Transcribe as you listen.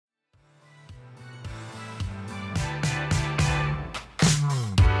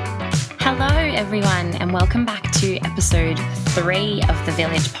everyone, and welcome back to episode 3 of the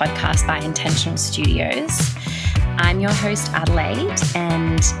Village podcast by Intentional Studios. I'm your host, Adelaide,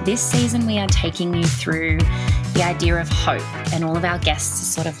 and this season we are taking you through the idea of hope, and all of our guests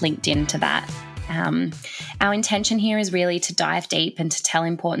are sort of linked into that. Our intention here is really to dive deep and to tell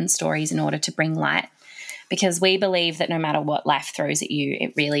important stories in order to bring light, because we believe that no matter what life throws at you,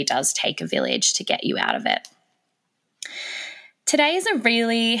 it really does take a village to get you out of it. Today is a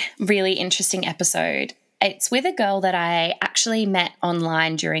really, really interesting episode. It's with a girl that I actually met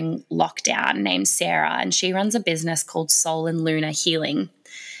online during lockdown named Sarah, and she runs a business called Soul and Lunar Healing.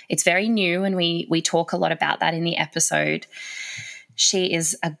 It's very new, and we talk a lot about that in the episode. She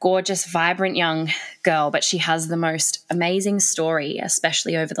is a gorgeous, vibrant young girl, but she has the most amazing story,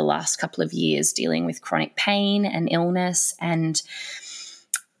 especially over the last couple of years, dealing with chronic pain and illness and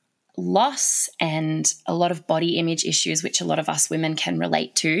loss and a lot of body image issues, which a lot of us women can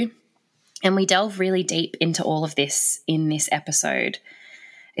relate to. And we delve really deep into all of this in this episode.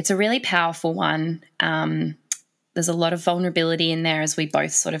 It's a really powerful one. There's a lot of vulnerability in there as we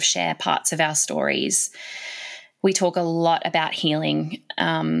both sort of share parts of our stories. We talk a lot about healing,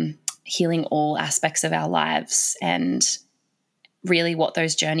 healing all aspects of our lives, and really what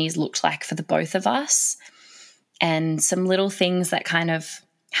those journeys looked like for the both of us, and some little things that kind of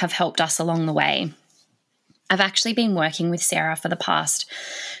have helped us along the way. I've actually been working with Sarah for the past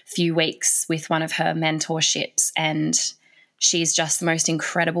few weeks with one of her mentorships, and she's just the most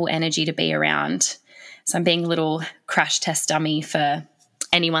incredible energy to be around. So I'm being a little crash test dummy for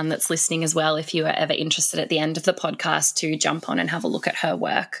anyone that's listening as well, if you are ever interested at the end of the podcast to jump on and have a look at her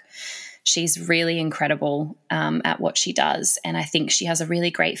work. She's really incredible at what she does, and I think she has a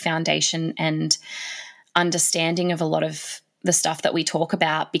really great foundation and understanding of a lot of the stuff that we talk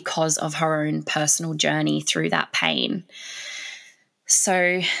about because of her own personal journey through that pain. So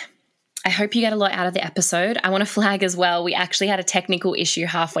I hope you get a lot out of the episode. I want to flag as well, we actually had a technical issue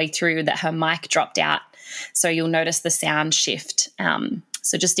halfway through that her mic dropped out, so you'll notice the sound shift.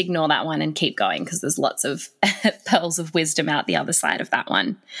 So just ignore that one and keep going, because there's lots of pearls of wisdom out the other side of that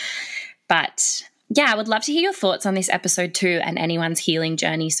one. But yeah, I would love to hear your thoughts on this episode too, and anyone's healing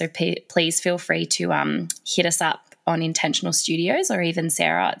journey. So please feel free to hit us up on Intentional Studios, or even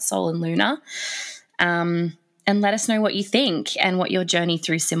Sarah at Soul and Lunar, and let us know what you think and what your journey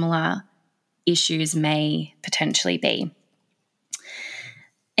through similar issues may potentially be.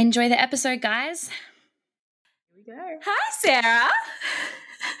 Enjoy the episode, guys. Here we go. Hi, Sarah.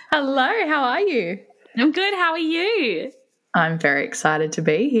 Hello, how are you? I'm good. How are you? I'm very excited to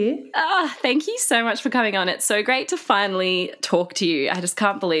be here. Thank you so much for coming on. It's so great to finally talk to you. I just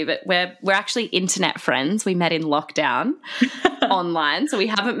can't believe it. We're actually internet friends. We met in lockdown online, so we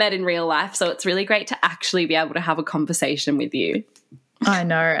haven't met in real life. So it's really great to actually be able to have a conversation with you. I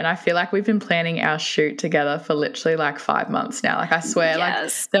know, and I feel like we've been planning our shoot together for literally like 5 months now. Like I swear,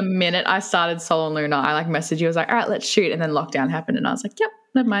 yes. Like the minute I started Soul and Lunar, I like messaged you. I was like, all right, let's shoot. And then lockdown happened and I was like, yep,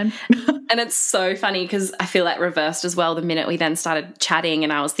 never mind. And it's so funny because I feel like reversed as well. The minute we then started chatting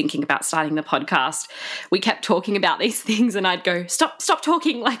and I was thinking about starting the podcast, we kept talking about these things and I'd go, stop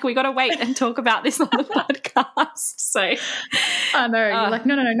talking. Like we got to wait and talk about this on the podcast. So I know. You're like,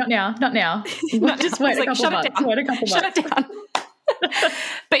 no, not now. Just wait a couple months. Wait a couple months. Shut it down.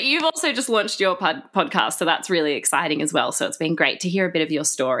 But you've also just launched your podcast, so that's really exciting as well. So it's been great to hear a bit of your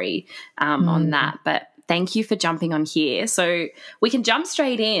story on that. But thank you for jumping on here. So we can jump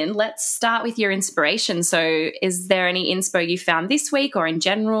straight in. Let's start with your inspiration. So is there any inspo you found this week or in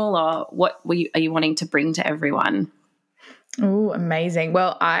general, or what are you wanting to bring to everyone? Oh, amazing.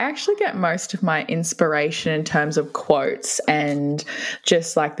 Well, I actually get most of my inspiration in terms of quotes and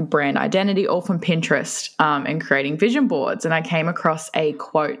just like the brand identity, all from Pinterest and creating vision boards. And I came across a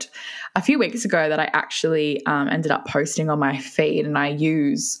quote a few weeks ago that I actually ended up posting on my feed, and I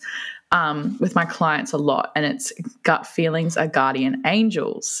use with my clients a lot, and it's gut feelings are guardian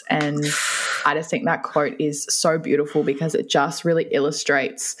angels. And I just think that quote is so beautiful because it just really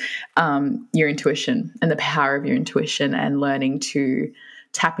illustrates your intuition and the power of your intuition and learning to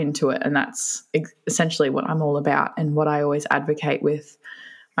tap into it. And that's essentially what I'm all about and what I always advocate with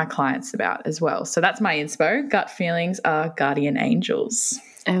my clients about as well. So that's my inspo. Gut feelings are guardian angels.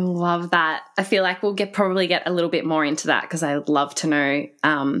 I love that. I feel like we'll probably get a little bit more into that because I'd love to know.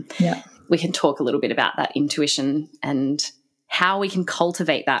 We can talk a little bit about that intuition and how we can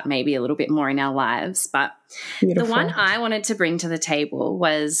cultivate that maybe a little bit more in our lives. But Beautiful. The one I wanted to bring to the table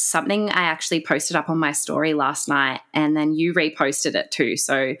was something I actually posted up on my story last night, and then you reposted it too.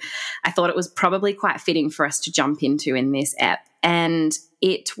 So I thought it was probably quite fitting for us to jump into in this ep. And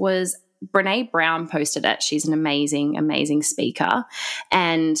it was Brene Brown posted it. She's an amazing, amazing speaker.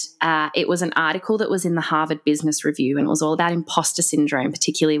 And it was an article that was in the Harvard Business Review, and it was all about imposter syndrome,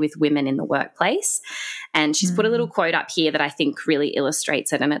 particularly with women in the workplace. And she's put a little quote up here that I think really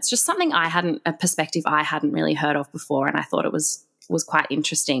illustrates it. And it's just something a perspective I hadn't really heard of before. And I thought it was quite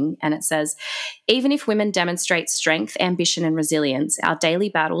interesting. And it says, even if women demonstrate strength, ambition, and resilience, our daily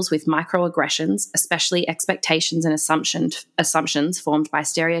battles with microaggressions, especially expectations and assumptions formed by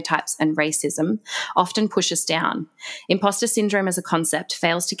stereotypes and racism, often push us down. Imposter syndrome as a concept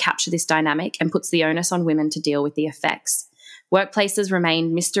fails to capture this dynamic and puts the onus on women to deal with the effects. Workplaces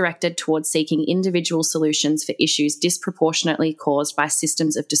remain misdirected towards seeking individual solutions for issues disproportionately caused by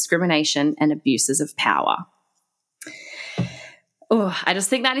systems of discrimination and abuses of power. Oh, I just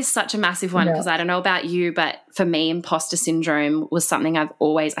think that is such a massive one, because I don't know about you, but for me, imposter syndrome was something I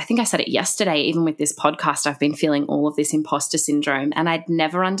think I said it yesterday, even with this podcast, I've been feeling all of this imposter syndrome, and I'd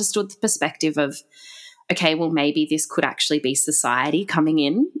never understood the perspective of, okay, well, maybe this could actually be society coming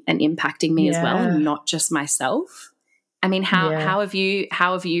in and impacting me as well, and not just myself. I mean, how have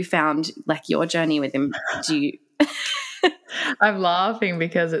you found like your journey with him? I'm laughing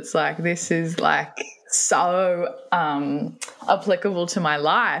because it's like, this is like so applicable to my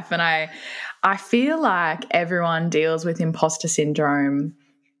life, and I feel like everyone deals with imposter syndrome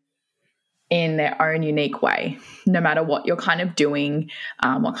in their own unique way, no matter what you're kind of doing,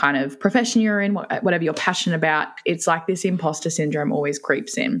 what kind of profession you're in, whatever you're passionate about. It's like this imposter syndrome always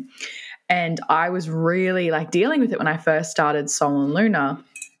creeps in. And I was really like dealing with it when I first started Sol and Luna,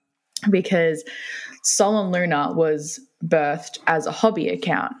 because Sol and Luna was birthed as a hobby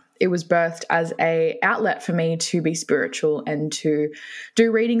account. It was birthed as an outlet for me to be spiritual and to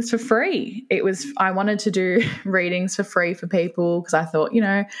do readings for free. I wanted to do readings for free for people because I thought,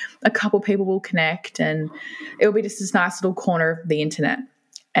 a couple people will connect and it will be just this nice little corner of the internet.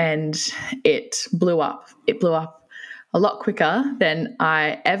 And it blew up. It blew up a lot quicker than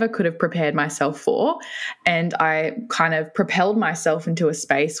I ever could have prepared myself for. And I kind of propelled myself into a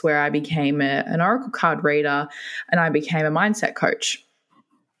space where I became an oracle card reader and I became a mindset coach.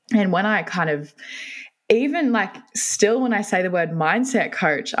 And when I kind of, even like still when I say the word mindset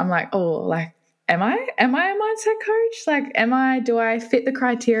coach, I'm like, oh, like, am I a mindset coach? Like, do I fit the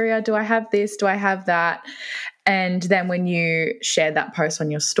criteria? Do I have this? Do I have that? And then when you shared that post on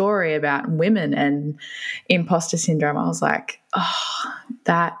your story about women and imposter syndrome, I was like, oh,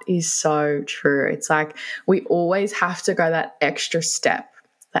 that is so true. It's like we always have to go that extra step,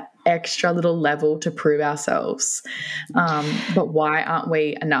 that extra little level to prove ourselves. But why aren't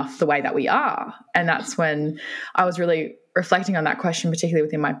we enough the way that we are? And that's when I was really reflecting on that question, particularly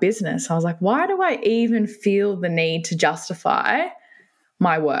within my business. I was like, why do I even feel the need to justify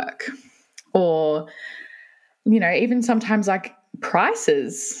my work? Or, even sometimes like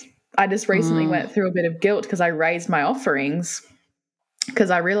prices. I just recently went through a bit of guilt because I raised my offerings because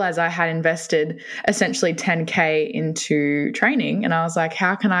I realized I had invested essentially 10K into training. And I was like,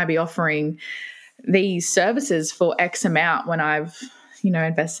 how can I be offering these services for X amount when I've,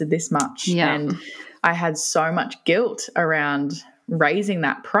 invested this much? Yeah. And I had so much guilt around raising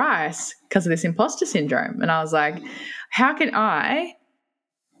that price because of this imposter syndrome. And I was like, how can I,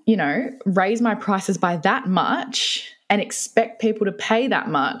 raise my prices by that much and expect people to pay that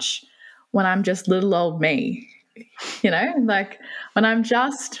much when I'm just little old me? Like when I'm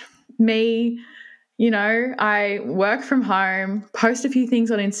just me, I work from home, post a few things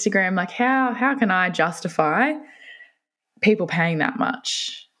on Instagram, like how can I justify people paying that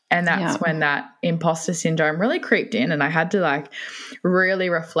much? And that's when that imposter syndrome really creeped in, and I had to like really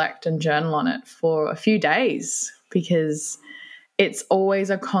reflect and journal on it for a few days because it's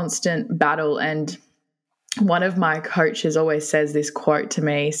always a constant battle. And one of my coaches always says this quote to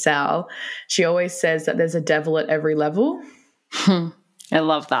me, Sal. She always says that there's a devil at every level. I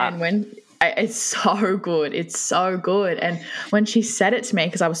love that. And it's so good. It's so good. And when she said it to me,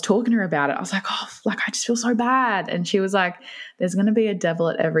 because I was talking to her about it, I was like, oh, like I just feel so bad. And she was like, there's going to be a devil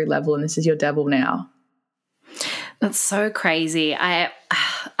at every level, and this is your devil now. That's so crazy. I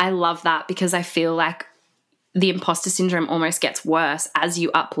love that because I feel like the imposter syndrome almost gets worse as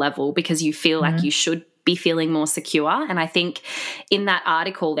you up level because you feel like you should be feeling more secure. And I think in that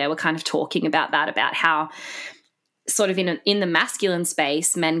article they were kind of talking about that, about how sort of in the masculine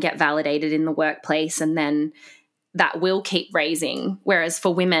space, men get validated in the workplace and then that will keep raising. Whereas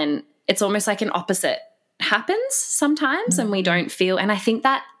for women, it's almost like an opposite happens sometimes and we don't feel. And I think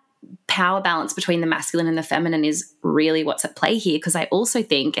that power balance between the masculine and the feminine is really what's at play here, because I also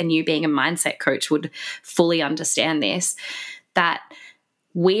think, and you being a mindset coach would fully understand this, that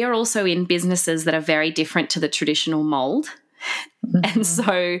we are also in businesses that are very different to the traditional mold And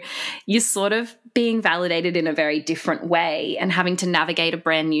so you're sort of being validated in a very different way and having to navigate a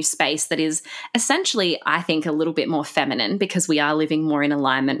brand new space that is essentially, I think, a little bit more feminine, because we are living more in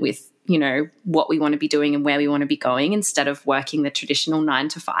alignment with, you know, what we want to be doing and where we want to be going, instead of working the traditional 9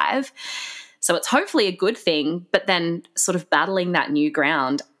 to 5. So it's hopefully a good thing, but then sort of battling that new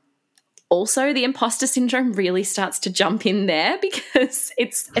ground. Also, the imposter syndrome really starts to jump in there, because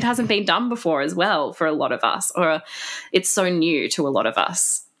it hasn't been done before as well for a lot of us, or it's so new to a lot of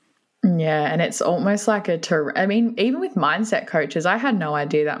us. Yeah, and it's almost like I mean, even with mindset coaches, I had no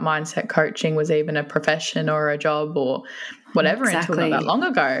idea that mindset coaching was even a profession or a job or whatever until not that long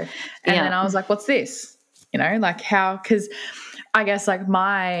ago. And then I was like, what's this? You know, like how, because I guess like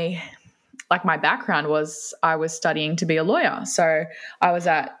my background was I was studying to be a lawyer. So I was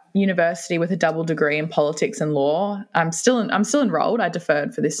at university with a double degree in politics and law. I'm still enrolled. I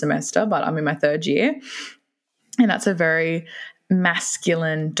deferred for this semester, but I'm in my third year. And that's a very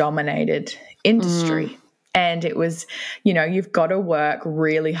masculine dominated industry. And it was, you know, you've got to work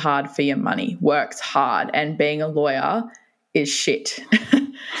really hard for your money. Work's hard, and being a lawyer is shit.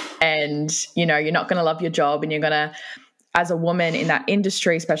 And, you know, you're not going to love your job, and you're going to, as a woman in that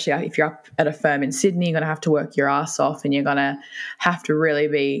industry, especially if you're up at a firm in Sydney, you're going to have to work your ass off, and you're going to have to really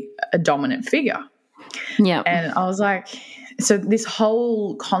be a dominant figure. Yeah. And I was like, so this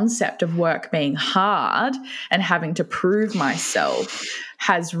whole concept of work being hard and having to prove myself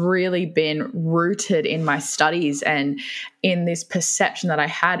has really been rooted in my studies and in this perception that I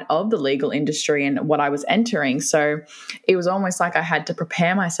had of the legal industry and what I was entering. So it was almost like I had to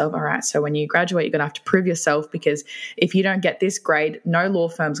prepare myself. All right, so when you graduate, you're going to have to prove yourself, because if you don't get this grade, no law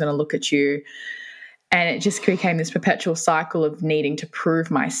firm's going to look at you. And it just became this perpetual cycle of needing to prove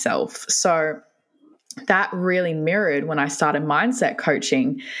myself. So that really mirrored when I started mindset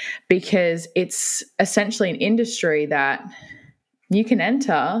coaching, because it's essentially an industry that you can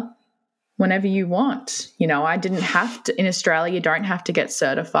enter whenever you want. You know, I didn't have to, in Australia, you don't have to get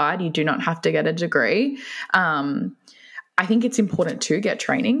certified. You do not have to get a degree. I think it's important to get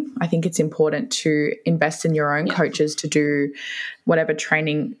training. I think it's important to invest in your own coaches to do whatever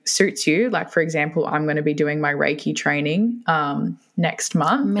training suits you. Like, for example, I'm going to be doing my Reiki training next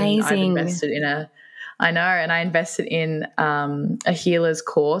month. Amazing. And I invested in a healer's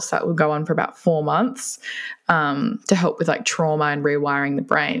course that will go on for about 4 months to help with like trauma and rewiring the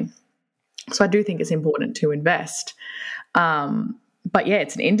brain. So I do think it's important to invest. But yeah,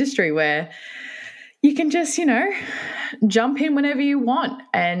 it's an industry where you can just, you know, jump in whenever you want.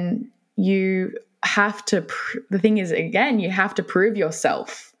 And you have to, the thing is, again, you have to prove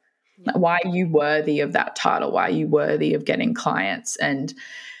yourself. Why are you worthy of that title? Why are you worthy of getting clients? And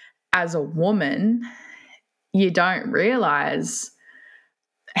as a woman, you don't realize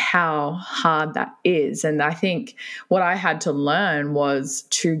how hard that is. And I think what I had to learn was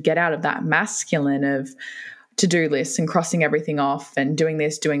to get out of that masculine of to-do lists and crossing everything off and doing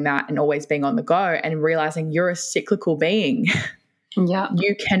this, doing that, and always being on the go, and realizing you're a cyclical being. Yeah.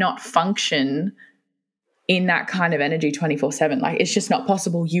 You cannot function in that kind of energy 24/7. Like, it's just not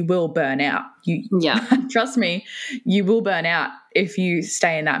possible. You will burn out. Trust me, you will burn out if you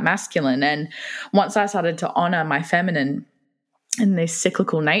stay in that masculine. And once I started to honor my feminine and this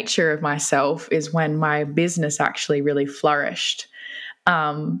cyclical nature of myself is when my business actually really flourished.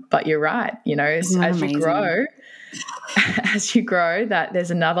 But you're right, you know, as you grow, that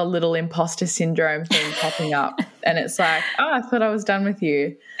there's another little imposter syndrome thing popping up, and it's like, oh, I thought I was done with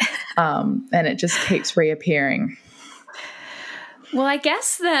you. And it just keeps reappearing. Well, I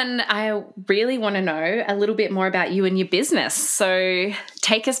guess then I really want to know a little bit more about you and your business. So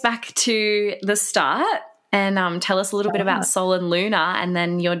take us back to the start and tell us a little bit about Sol and Luna and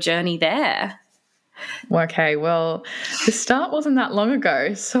then your journey there. Okay, well, the start wasn't that long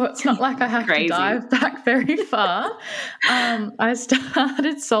ago, so it's not like I have to dive back very far. I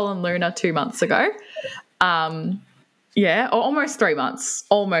started Sol and Luna 2 months ago. Yeah, or almost 3 months.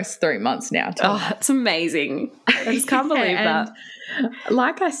 Almost 3 months now. That's amazing. I just can't believe that.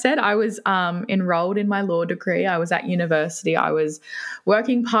 Like I said, I was enrolled in my law degree. I was at university. I was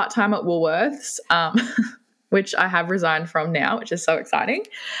working part-time at Woolworths, which I have resigned from now, which is so exciting.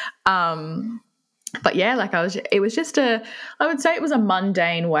 But yeah, like it was just I would say it was a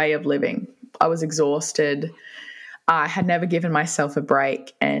mundane way of living. I was exhausted. I had never given myself a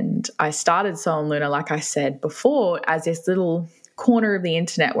break, and I started Sol and Luna, like I said before, as this little corner of the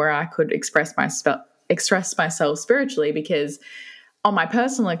internet where I could express myself spiritually, because on my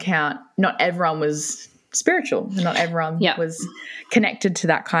personal account, not everyone was spiritual, and not everyone was connected to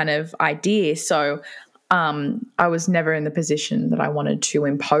that kind of idea. So I was never in the position that I wanted to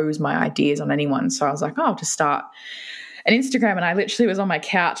impose my ideas on anyone. So I was like, I'll just start an Instagram, and I literally was on my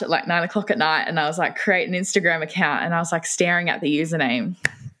couch at like 9:00 at night, and I was like, create an Instagram account, and I was like staring at the username,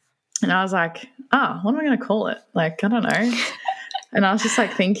 and I was like, what am I going to call it? Like, I don't know. And I was just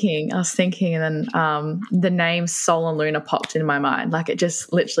like thinking, and then the name Sol and Luna popped into my mind. Like, it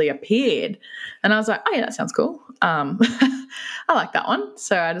just literally appeared. And I was like, oh, yeah, that sounds cool. I like that one.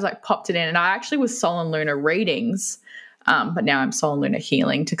 So I just like popped it in. And I actually was Sol and Luna readings, but now I'm Sol and Luna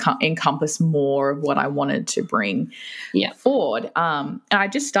healing to encompass more of what I wanted to bring forward. And I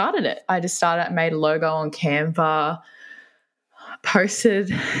just started it. I made a logo on Canva,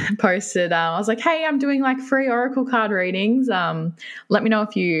 posted I was like, hey, I'm doing like free oracle card readings, let me know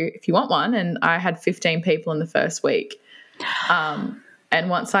if you want one. And I had 15 people in the first week, and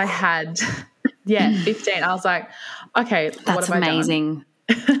once I had 15, I was like, okay, that's what have amazing.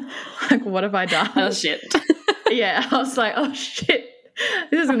 I done? Like, what have I done? Oh shit. Yeah, I was like, oh shit,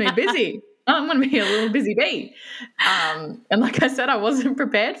 this is gonna be busy. I'm gonna be a little busy bee. And like I said, I wasn't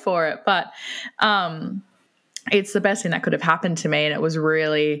prepared for it, but it's the best thing that could have happened to me. And it was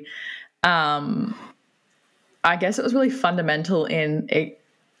really, I guess it was really fundamental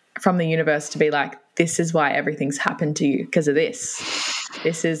from the universe to be like, this is why everything's happened to you, because of this.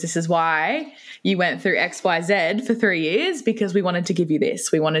 This is why you went through X, Y, Z for 3 years, because we wanted to give you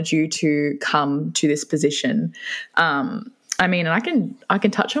this. We wanted you to come to this position. I mean, and I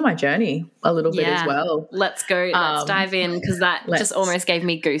can touch on my journey a little bit as well. Let's go. Let's dive in, because that just almost gave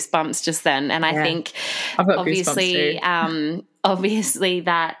me goosebumps just then. And I think I've got obviously, obviously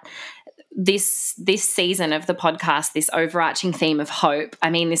that this season of the podcast, this overarching theme of hope, I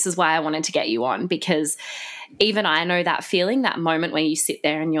mean, this is why I wanted to get you on, because even I know that feeling, that moment where you sit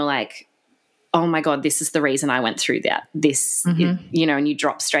there and you're like, oh my God, this is the reason I went through that. This, you know, and you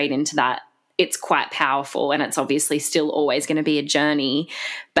drop straight into that. It's quite powerful, and it's obviously still always going to be a journey.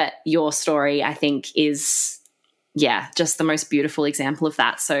 But your story, I think, is, just the most beautiful example of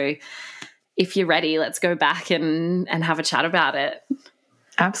that. So if you're ready, let's go back and have a chat about it.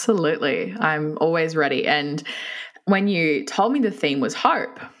 Absolutely. I'm always ready. And when you told me the theme was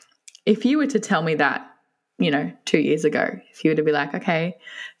hope, if you were to tell me that, 2 years ago, if you were to be like, okay,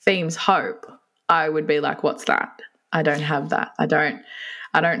 theme's hope, I would be like, what's that? I don't have that. I don't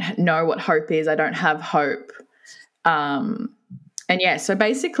know what hope is. I don't have hope. So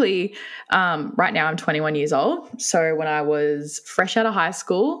basically, right now I'm 21 years old. So when I was fresh out of high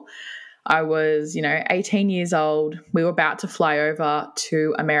school, I was, 18 years old. We were about to fly over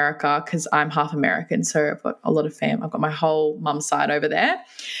to America, because I'm half American. So I've got a lot of fam. I've got my whole mum's side over there.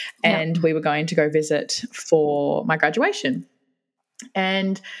 And we were going to go visit for my graduation.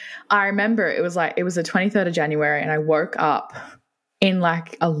 And I remember it was the 23rd of January, and I woke up in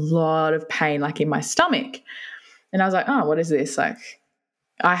like a lot of pain, like in my stomach. And I was like, oh, what is this? Like,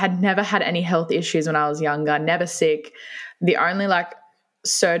 I had never had any health issues when I was younger, never sick. The only like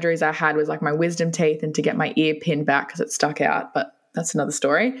surgeries I had was like my wisdom teeth and to get my ear pinned back because it stuck out, but that's another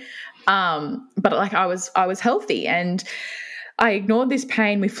story. But like I was healthy, and I ignored this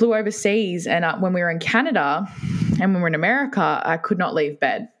pain. We flew overseas, and when we were in Canada and when we were in America, I could not leave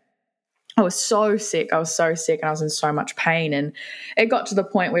bed. I was so sick, and I was in so much pain. And it got to the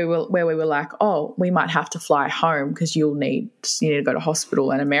point where we were like, oh, we might have to fly home because you need to go to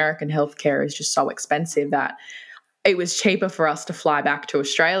hospital. And American healthcare is just so expensive that it was cheaper for us to fly back to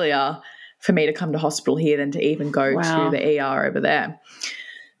Australia for me to come to hospital here than to even go to the ER over there.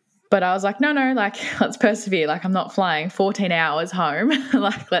 But I was like, no, like, let's persevere. Like, I'm not flying 14 hours home.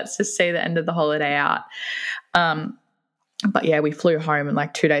 Like, let's just see the end of the holiday out. But yeah, we flew home, and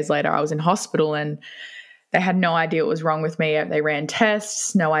like 2 days later I was in hospital, and they had no idea what was wrong with me. They ran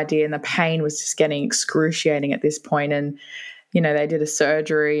tests, no idea. And the pain was just getting excruciating at this point. And, they did a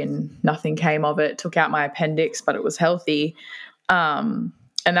surgery and nothing came of it, took out my appendix, but it was healthy. And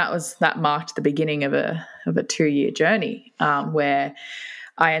that marked the beginning of a 2-year journey, where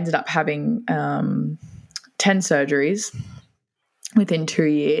I ended up having 10 surgeries within 2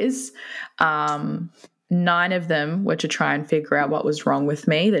 years. 9 of them were to try and figure out what was wrong with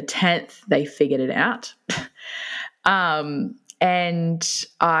me. The 10th, they figured it out. And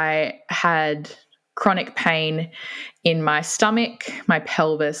I had chronic pain in my stomach, my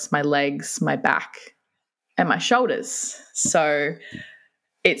pelvis, my legs, my back, and my shoulders. So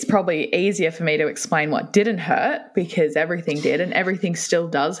it's probably easier for me to explain what didn't hurt, because everything did, and everything still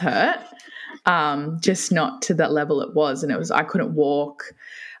does hurt, just not to that level it was. And I couldn't walk.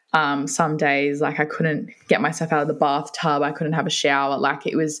 Some days, like, I couldn't get myself out of the bathtub. I couldn't have a shower. Like,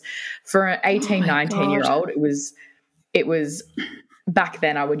 it was for an 18, 19-year-old, it was back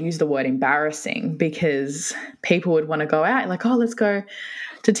then I would use the word embarrassing, because people would want to go out like, oh, let's go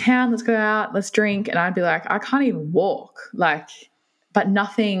to town, let's go out, let's drink. And I'd be like, I can't even walk. Like, but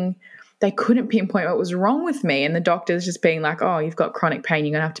nothing, they couldn't pinpoint what was wrong with me. And the doctors just being like, oh, you've got chronic pain,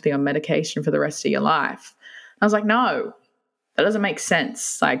 you're going to have to be on medication for the rest of your life. I was like, no, that doesn't make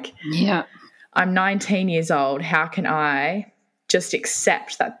sense. Like, yeah, I'm 19 years old. How can I just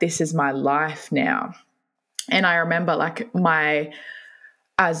accept that this is my life now? And I remember like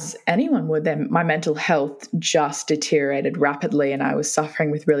as anyone would then, my mental health just deteriorated rapidly, and I was suffering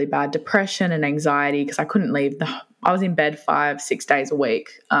with really bad depression and anxiety because I couldn't leave. I was in bed 5-6 days a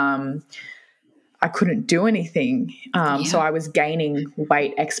week. I couldn't do anything. So I was gaining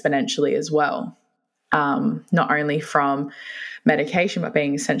weight exponentially as well, not only from medication but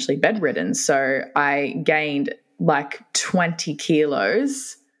being essentially bedridden. So I gained like 20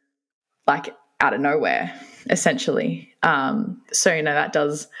 kilos like out of nowhere, essentially. So, you know, that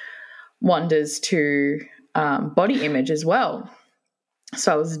does wonders to body image as well.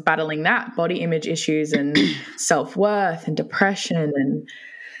 So I was battling that, body image issues and self-worth and depression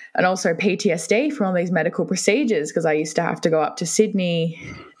and also PTSD from all these medical procedures, because I used to have to go up to Sydney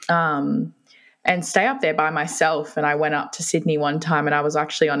and stay up there by myself. And I went up to Sydney one time and I was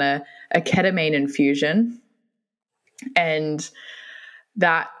actually on a ketamine infusion, and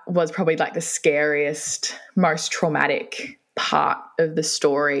that was probably like the scariest, most traumatic part of the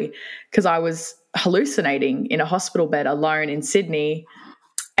story, because I was hallucinating in a hospital bed alone in Sydney,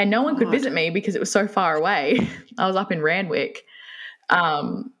 and no one could visit me because it was so far away. I was up in Randwick,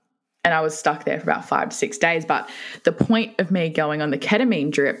 and I was stuck there for about 5 to 6 days. But the point of me going on the ketamine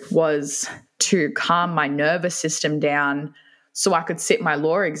drip was to calm my nervous system down so I could sit my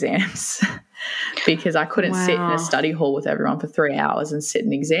law exams. Because I couldn't sit in a study hall with everyone for 3 hours and sit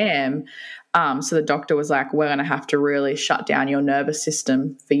an exam. So the doctor was like, we're going to have to really shut down your nervous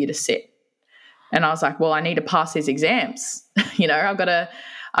system for you to sit. And I was like, well, I need to pass these exams. You know,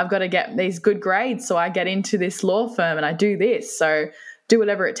 I've got to get these good grades so I get into this law firm and I do this. So do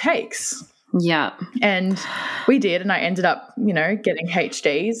whatever it takes. Yeah. And we did. And I ended up, you know, getting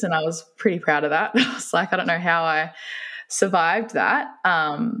HDs, and I was pretty proud of that. I was like, I don't know how I survived that.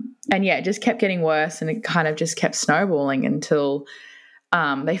 And yeah, it just kept getting worse, and it kind of just kept snowballing until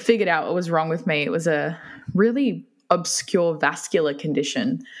they figured out what was wrong with me. It was a really obscure vascular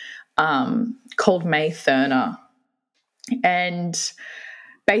condition called May-Thurner. And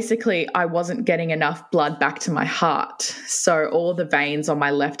basically I wasn't getting enough blood back to my heart. So all the veins on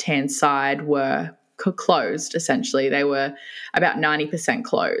my left-hand side were closed, essentially. They were about 90%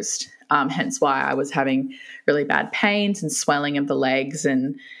 closed. Hence why I was having really bad pains and swelling of the legs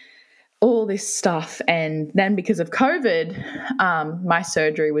and all this stuff. And then because of COVID, my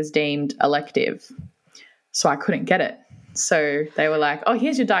surgery was deemed elective, so I couldn't get it. So they were like, oh,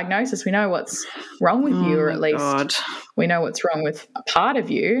 here's your diagnosis. We know what's wrong with you, or at least we know what's wrong with a part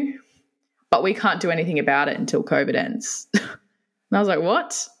of you, but we can't do anything about it until COVID ends. And I was like,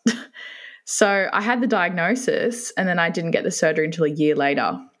 what? So I had the diagnosis, and then I didn't get the surgery until a year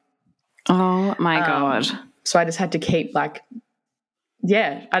later. Oh my God. So I just had to keep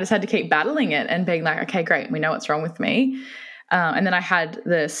keep battling it and being like, okay, great, we know what's wrong with me. And then I had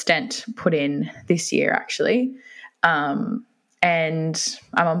the stent put in this year, actually. And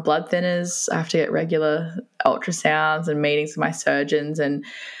I'm on blood thinners. I have to get regular ultrasounds and meetings with my surgeons, and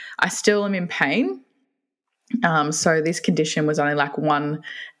I still am in pain. So this condition was only like one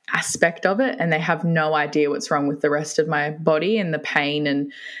aspect of it, and they have no idea what's wrong with the rest of my body and the pain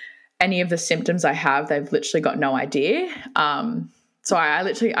and any of the symptoms I have. They've literally got no idea. So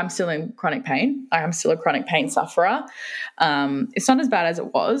I'm still in chronic pain. I am still a chronic pain sufferer. It's not as bad as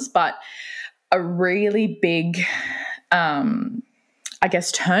it was, but a really big, I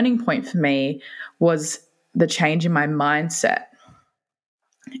guess, turning point for me was the change in my mindset.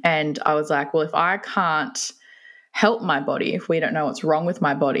 And I was like, well, if I can't help my body, if we don't know what's wrong with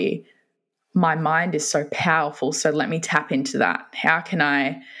my body, my mind is so powerful. So let me tap into that. How can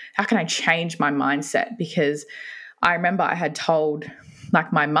I change my mindset? Because I remember I had told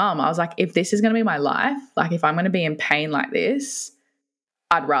like my mum, I was like, if this is going to be my life, like if I'm going to be in pain like this,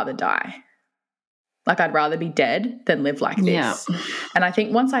 I'd rather die. Like I'd rather be dead than live like this. Yeah. And I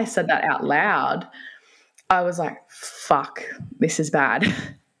think once I said that out loud, I was like, fuck, this is bad.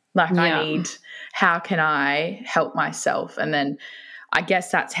 Like how can I help myself? And then I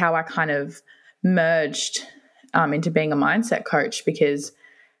guess that's how I kind of merged into being a mindset coach, because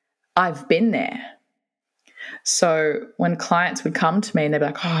I've been there. So when clients would come to me and they'd be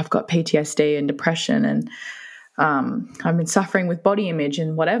like, oh, I've got PTSD and depression and I've been suffering with body image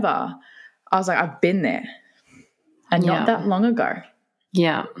and whatever, I was like, I've been there, and not that long ago.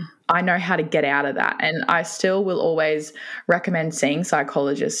 Yeah. I know how to get out of that. And I still will always recommend seeing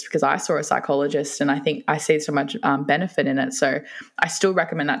psychologists because I saw a psychologist and I think I see so much benefit in it. So I still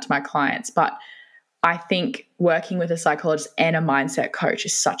recommend that to my clients. But I think working with a psychologist and a mindset coach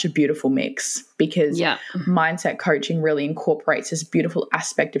is such a beautiful mix because mindset coaching really incorporates this beautiful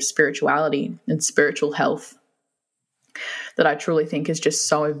aspect of spirituality and spiritual health that I truly think is just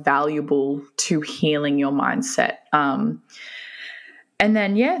so valuable to healing your mindset. And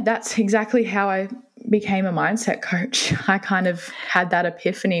then, that's exactly how I became a mindset coach. I kind of had that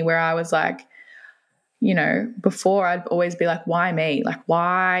epiphany where I was like, before I'd always be like, why me? Like,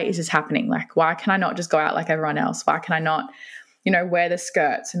 why is this happening? Like, why can I not just go out like everyone else? Why can I not, wear the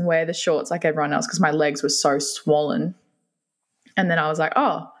skirts and wear the shorts like everyone else? Because my legs were so swollen. And then I was like,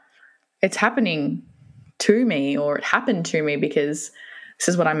 oh, it's happening to me, or it happened to me because this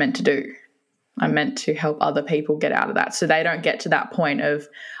is what I'm meant to do. I'm meant to help other people get out of that so they don't get to that point of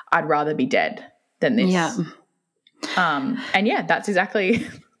I'd rather be dead than this. Yeah. And that's exactly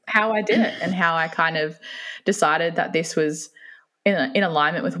how I did it and how I kind of decided that this was in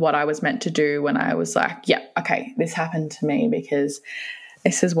alignment with what I was meant to do when I was like, okay, this happened to me because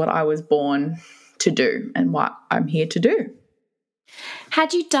this is what I was born to do and what I'm here to do.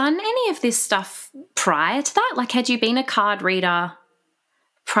 Had you done any of this stuff prior to that? Like, had you been a card reader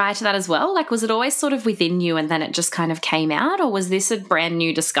prior to that as well? Like, was it always sort of within you and then it just kind of came out, or was this a brand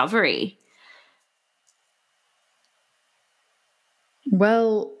new discovery?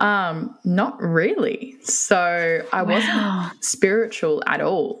 Well, not really. So I wasn't spiritual at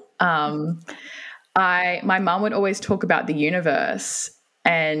all. My mum would always talk about the universe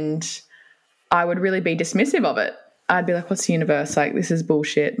and I would really be dismissive of it. I'd be like, what's the universe? Like, this is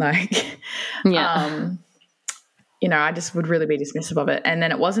bullshit. Like, I just would really be dismissive of it. And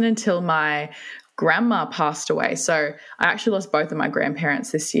then it wasn't until my grandma passed away. So I actually lost both of my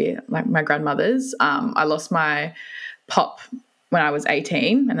grandparents this year, like my grandmothers. I lost my pop when I was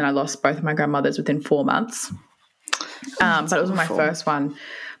 18 and then I lost both of my grandmothers within 4 months. But it was when my first one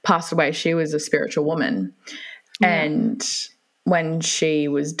passed away. She was a spiritual woman. Yeah. And when she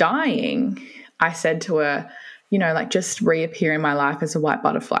was dying, I said to her, just reappear in my life as a white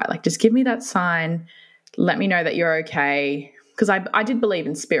butterfly. Like, just give me that sign. Let me know that you're okay. Because I did believe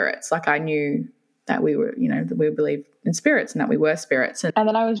in spirits. Like, I knew that we were, that we believed in spirits and that we were spirits. And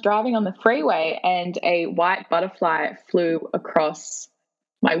then I was driving on the freeway and a white butterfly flew across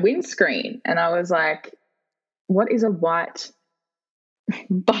my windscreen. And I was like, what is a white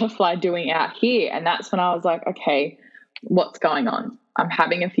butterfly doing out here? And that's when I was like, okay, what's going on? I'm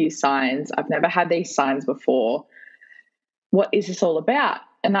having a few signs. I've never had these signs before. What is this all about?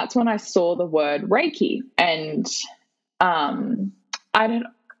 And that's when I saw the word Reiki. And I'd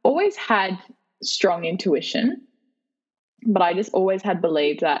always had strong intuition, but I just always had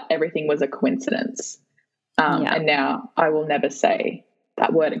believed that everything was a coincidence. And now I will never say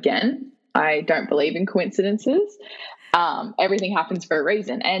that word again. I don't believe in coincidences. Everything happens for a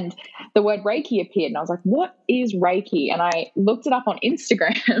reason. And the word Reiki appeared and I was like, what is Reiki? And I looked it up on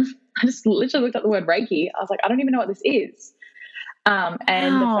Instagram. I just literally looked up the word Reiki. I was like, I don't even know what this is.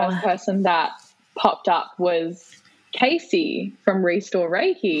 And the first person that popped up was Casey from Restore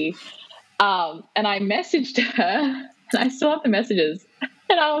Reiki. And I messaged her and I still have the messages.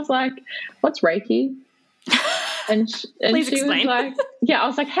 And I was like, what's Reiki? And she explain. Was like, I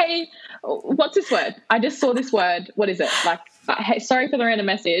was like, hey, what's this word? I just saw this word. What is it? Like, hey, sorry for the random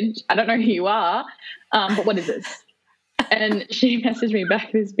message. I don't know who you are, but what is this? And she messaged me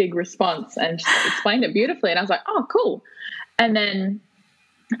back this big response and she explained it beautifully. And I was like, oh, cool. And then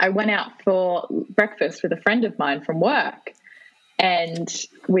I went out for breakfast with a friend of mine from work. And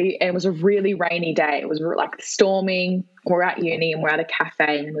it was a really rainy day. It was like storming. We're at uni and we're at a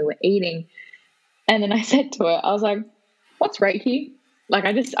cafe and we were eating. And then I said to her, I was like, what's Reiki? Like,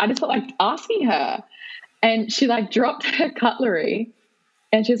 I just felt like asking her. And she like dropped her cutlery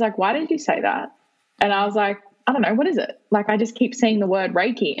and she was like, why did you say that? And I was like, I don't know. What is it? Like, I just keep saying the word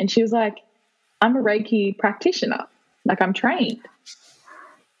Reiki. And she was like, I'm a Reiki practitioner. Like, I'm trained.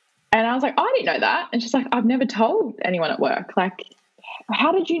 And I was like, oh, I didn't know that. And she's like, I've never told anyone at work. Like,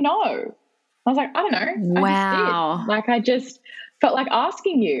 how did you know? I was like, I don't know. Wow. I just felt like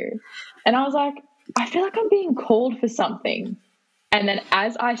asking you. And I was like, I feel like I'm being called for something. And then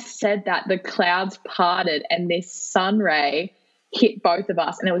as I said that, the clouds parted and this sun ray hit both of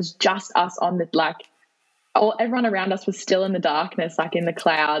us. And it was just us on the, everyone around us was still in the darkness, like in the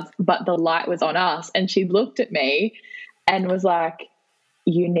clouds, but the light was on us. And she looked at me and was like,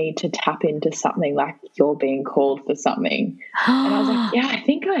 you need to tap into something, like you're being called for something. And I was like, yeah, I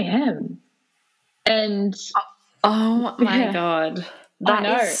think I am. And oh my God. That I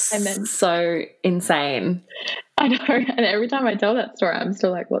know. is And then so insane. I know. And every time I tell that story, I'm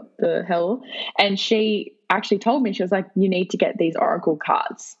still like, what the hell? And she actually told me, she was like, you need to get these oracle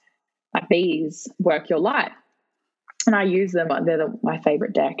cards. Like, these work your life. And I use them. They're my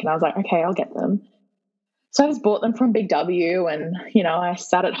favorite deck. And I was like, okay, I'll get them. So I just bought them from Big W, and, you know, I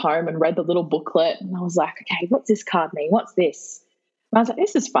sat at home and read the little booklet, and I was like, okay, what's this card mean? What's this? And I was like,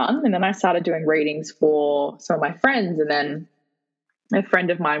 this is fun. And then I started doing readings for some of my friends. And then a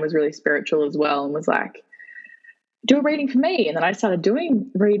friend of mine was really spiritual as well and was like, do a reading for me. And then I started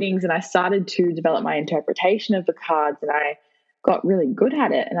doing readings, and I started to develop my interpretation of the cards, and I got really good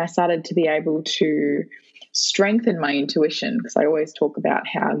at it. And I started to be able to strengthen my intuition, because I always talk about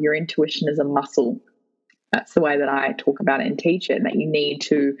how your intuition is a muscle. That's the way that I talk about it and teach it, and that you need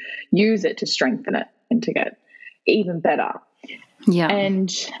to use it to strengthen it and to get even better. Yeah.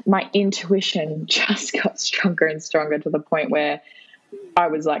 And my intuition just got stronger and stronger, to the point where I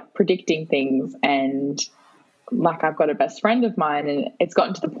was like predicting things. And like, I've got a best friend of mine, and it's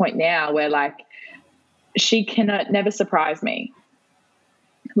gotten to the point now where, like, she cannot never surprise me.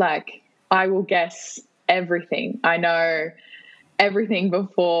 Like, I will guess everything. I know everything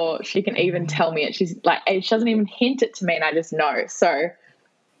before she can even tell me it. She's like, she doesn't even hint it to me, and I just know. So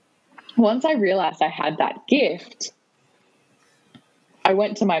once I realized I had that gift, I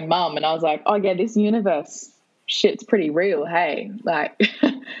went to my mum and I was like, oh yeah, this universe shit's pretty real. Hey, like,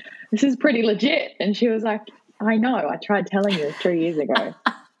 this is pretty legit. And she was like, I know, I tried telling you 3 years ago.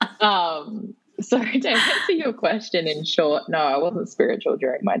 So to answer your question in short, no, I wasn't spiritual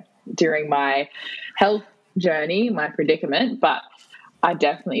during my health journey, my predicament, but I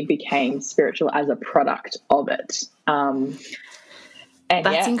definitely became spiritual as a product of it. And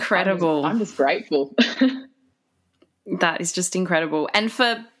that's incredible. I'm just grateful. That is just incredible. And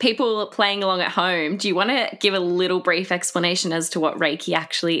for people playing along at home, do you want to give a little brief explanation as to what Reiki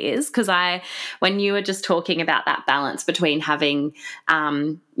actually is? Because when you were just talking about that balance between having,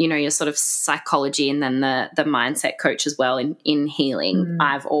 your sort of psychology and then the mindset coach as well in healing,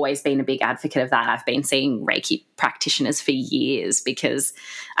 I've always been a big advocate of that. I've been seeing Reiki practitioners for years because,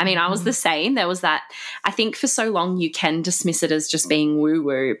 I was the same. There was that, I think for so long you can dismiss it as just being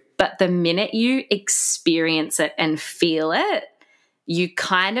woo-woo, but the minute you experience it and feel it, you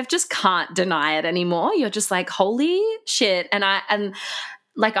kind of just can't deny it anymore. You're just like, holy shit. And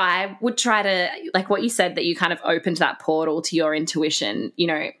I would try to, like what you said, that you kind of opened that portal to your intuition.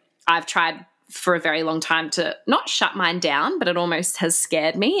 I've tried for a very long time to not shut mine down, but it almost has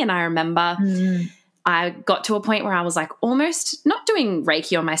scared me. And I remember I got to a point where I was like almost not doing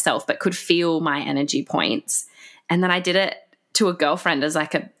Reiki on myself, but could feel my energy points. And then I did it to a girlfriend as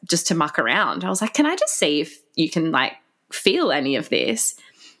like just to muck around. I was like, can I just see if you can like feel any of this?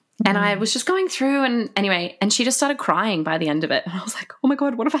 And I was just going through, and anyway, and she just started crying by the end of it. And I was like, oh my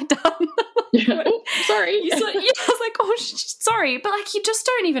God, what have I done? Oh, sorry. I was like, oh, sorry. But like, you just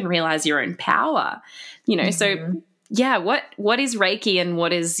don't even realize your own power, So yeah, what is Reiki, and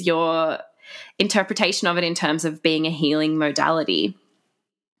what is your interpretation of it in terms of being a healing modality?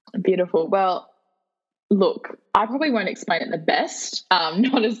 Beautiful. Well, look, I probably won't explain it the best.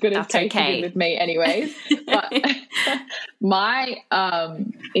 Not as good as Casey did with me anyways. But my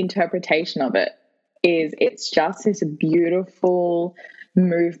interpretation of it is it's just this beautiful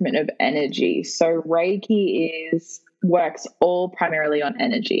movement of energy. So Reiki works all primarily on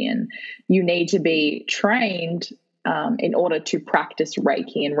energy, and you need to be trained in order to practice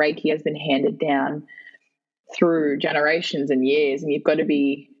Reiki. And Reiki has been handed down through generations and years, and you've got to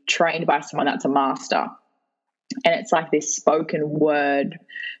be trained by someone that's a master. And it's like this spoken word,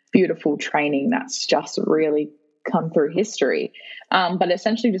 beautiful training that's just really come through history. But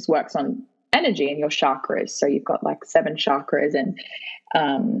essentially just works on energy and your chakras. So you've got like 7 chakras, and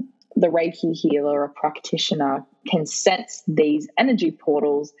the Reiki healer or practitioner can sense these energy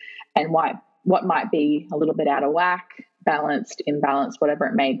portals and what might be a little bit out of whack, balanced, imbalanced, whatever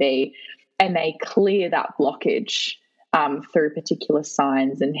it may be. And they clear that blockage through particular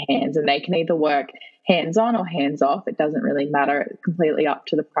signs and hands. And they can either work hands on or hands off. It doesn't really matter. It's completely up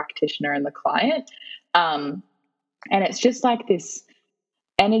to the practitioner and the client. And it's just like this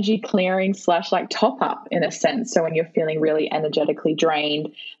energy clearing / like top up in a sense. So when you're feeling really energetically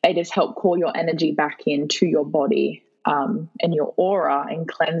drained, they just help call your energy back into your body and your aura, and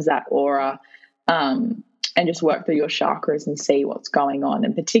cleanse that aura and just work through your chakras and see what's going on.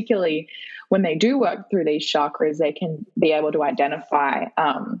 And particularly when they do work through these chakras, they can be able to identify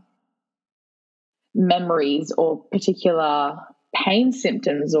memories or particular pain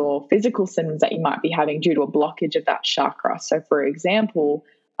symptoms or physical symptoms that you might be having due to a blockage of that chakra. So for example,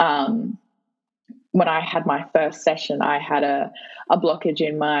 when I had my first session, I had a blockage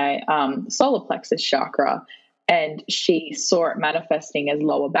in my solar plexus chakra, and she saw it manifesting as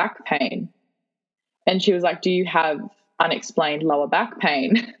lower back pain. And she was like, "Do you have unexplained lower back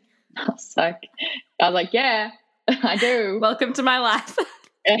pain?" I was like, "Yeah, I do." Welcome to my life.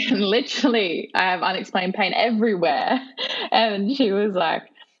 And literally, I have unexplained pain everywhere. And she was like,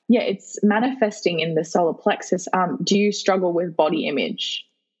 "Yeah, it's manifesting in the solar plexus. Do you struggle with body image?"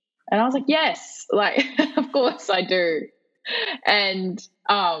 And I was like, "Yes, like, of course I do." And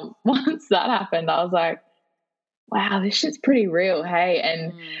once that happened, I was like, "Wow, this shit's pretty real, hey?"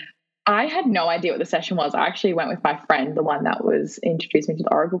 And I had no idea what the session was. I actually went with my friend, the one that was introduced me to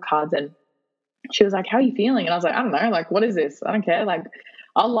the Oracle cards, and she was like, "How are you feeling?" And I was like, "I don't know. Like, what is this? I don't care. Like,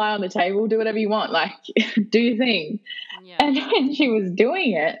 I'll lie on the table, do whatever you want. Like, do your thing." Yeah. And when she was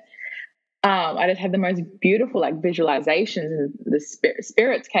doing it, I just had the most beautiful like visualizations, and the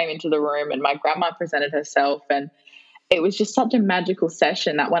spirits came into the room, and my grandma presented herself, and it was just such a magical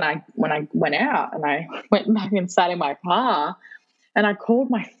session that when I went out and I went back inside in my car, and I called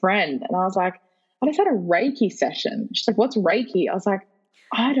my friend, and I was like, "I just had a Reiki session." She's like, "What's Reiki?" I was like,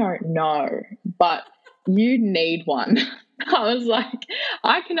 "I don't know, but you need one." I was like,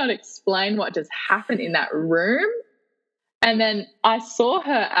 I cannot explain what just happened in that room. And then I saw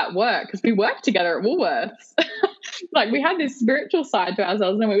her at work, because we worked together at Woolworths. Like, we had this spiritual side to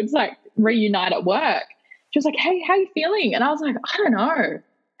ourselves, and we would just like reunite at work. She was like, "Hey, how you feeling?" And I was like, "I don't know.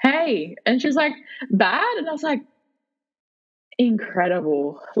 Hey." And she was like, "Bad?" And I was like,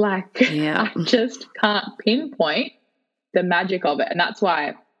 "Incredible." Like, I just can't pinpoint the magic of it. And that's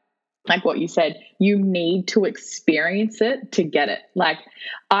why, like what you said, you need to experience it to get it. Like,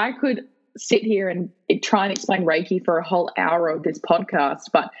 I could sit here and try and explain Reiki for a whole hour of this podcast,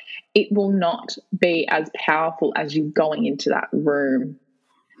 but it will not be as powerful as you going into that room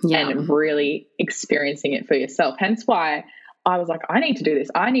and really experiencing it for yourself. Hence why I was like, I need to do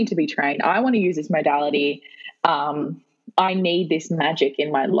this. I need to be trained. I want to use this modality. I need this magic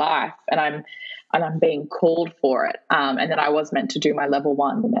in my life, and I'm being called for it. And then I was meant to do my level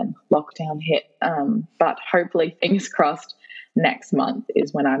 1, and then lockdown hit. But hopefully, fingers crossed, next month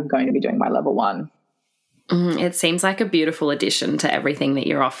is when I'm going to be doing my level 1. It seems like a beautiful addition to everything that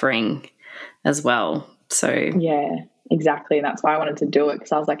you're offering as well. So yeah, exactly. And that's why I wanted to do it,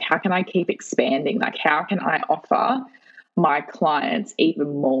 because I was like, how can I keep expanding? Like, how can I offer my clients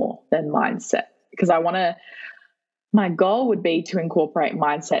even more than mindset? Because my goal would be to incorporate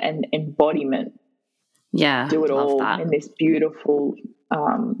mindset and embodiment. Yeah. Do it all in this beautiful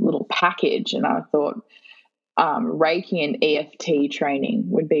little package. And I thought Reiki and EFT training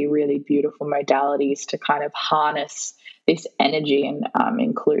would be really beautiful modalities to kind of harness this energy and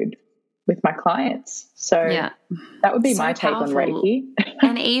include with my clients. So that would be my take on Reiki.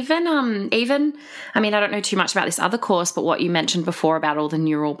 And even, I mean, I don't know too much about this other course, but what you mentioned before about all the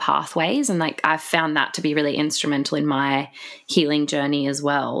neural pathways, and like I've found that to be really instrumental in my healing journey as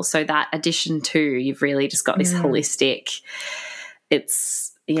well. So that addition to, you've really just got this holistic,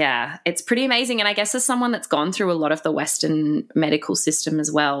 it's pretty amazing. And I guess as someone that's gone through a lot of the Western medical system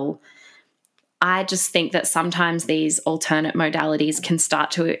as well, I just think that sometimes these alternate modalities can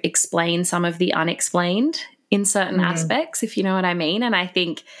start to explain some of the unexplained in certain aspects, if you know what I mean. And I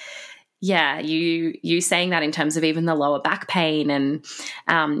think, you saying that in terms of even the lower back pain, and,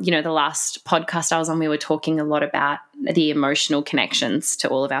 the last podcast I was on, we were talking a lot about the emotional connections to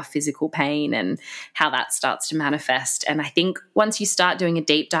all of our physical pain and how that starts to manifest. And I think once you start doing a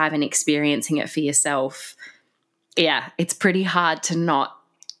deep dive and experiencing it for yourself, it's pretty hard to not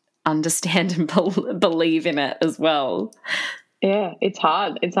understand and believe in it as well. Yeah, it's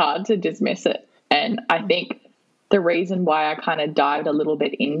hard. It's hard to dismiss it. And I think the reason why I kind of dived a little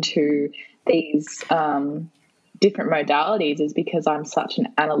bit into these different modalities is because I'm such an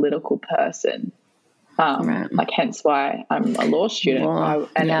analytical person. Like, hence why I'm a law student.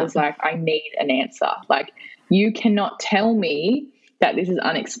 It was like, I need an answer. Like, you cannot tell me that this is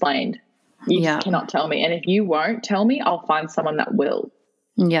unexplained. You just cannot tell me. And if you won't tell me, I'll find someone that will.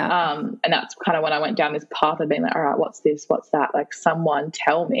 Yeah. And that's kind of when I went down this path of being like, all right, what's this? What's that? Like, someone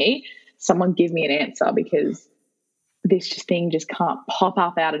tell me, someone give me an answer, because this thing just can't pop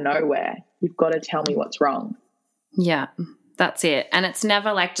up out of nowhere. You've got to tell me what's wrong. Yeah, that's it. And it's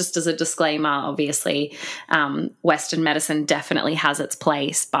never like, just as a disclaimer, obviously, Western medicine definitely has its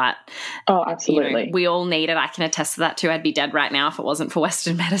place, but absolutely, we all need it. I can attest to that too. I'd be dead right now if it wasn't for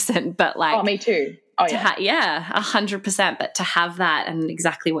Western medicine, but like, me too. 100%. But to have that, and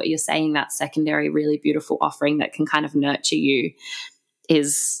exactly what you're saying, that secondary, really beautiful offering that can kind of nurture you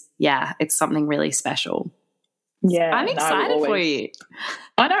is, it's something really special. Yeah. I'm excited for you.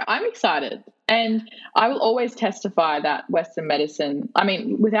 I know, I'm excited. And I will always testify that Western medicine, I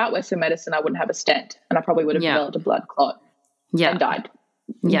mean, without Western medicine, I wouldn't have a stent and I probably would have developed a blood clot and died.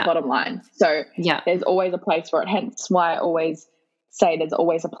 Bottom line. So there's always a place for it. Hence why I always say there's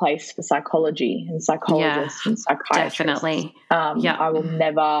always a place for psychology and psychologists and psychiatrists. Definitely. I will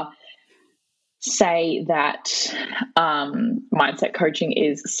never say that mindset coaching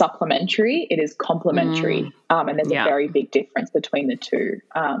is supplementary. It is complementary. And there's a very big difference between the two.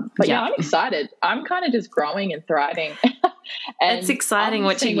 But I'm excited. I'm kind of just growing and thriving. And it's exciting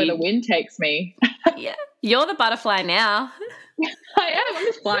watching where the wind takes me. Yeah. You're the butterfly now. I am. I'm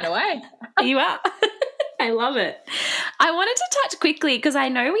just flying away. You are. I love it. I wanted to touch quickly because I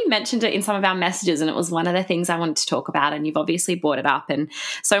know we mentioned it in some of our messages and it was one of the things I wanted to talk about, and you've obviously brought it up. And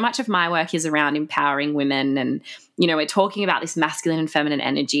so much of my work is around empowering women, and, you know, we're talking about this masculine and feminine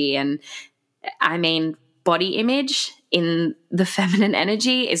energy. And I mean, body image in the feminine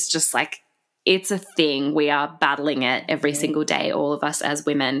energy is just like, it's a thing. We are battling it every single day, all of us as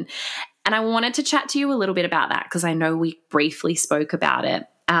women. And I wanted to chat to you a little bit about that because I know we briefly spoke about it.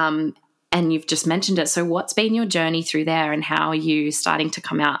 And you've just mentioned it. So what's been your journey through there, and how are you starting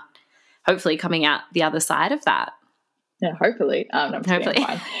to hopefully coming out the other side of that? Yeah, hopefully. No, hopefully.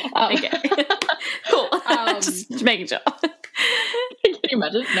 Okay. Cool. Just making sure. Can you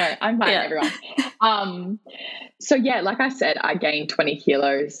imagine? No, I'm fine, everyone. So yeah, like I said, I gained 20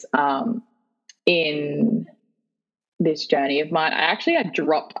 kilos in this journey of mine.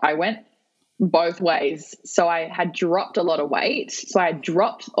 I went both ways. So I had dropped a lot of weight. So I had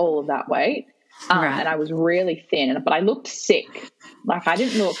dropped all of that weight and I was really thin, but I looked sick. Like I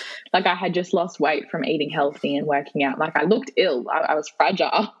didn't look like I had just lost weight from eating healthy and working out. Like I looked ill. I was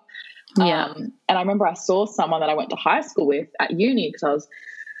fragile. And I remember I saw someone that I went to high school with at uni because I was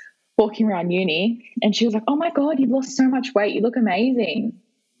walking around uni, and she was like, "Oh my God, you've lost so much weight. You look amazing."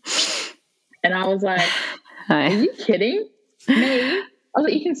 And I was like, "Are you kidding me?" I was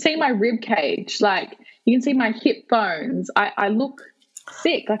like, "You can see my rib cage. Like you can see my hip bones. I look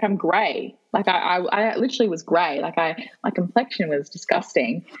sick. Like I'm grey. Like I literally was grey. Like my complexion was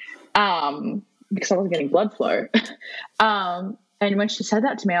disgusting because I wasn't getting blood flow." And when she said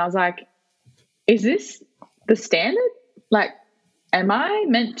that to me, I was like, "Is this the standard? Like, am I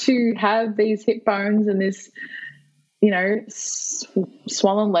meant to have these hip bones and this, you know,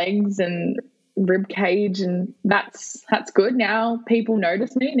 swollen legs and rib cage, and that's good? Now people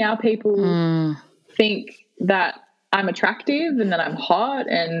notice me. Now people think that I'm attractive and that I'm hot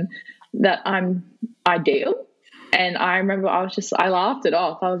and that I'm ideal." And I remember I laughed it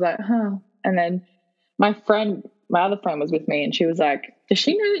off. I was like, "Huh." And then my other friend was with me, and she was like, "Does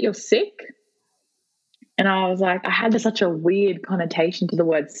she know that you're sick?" And I was like, I had such a weird connotation to the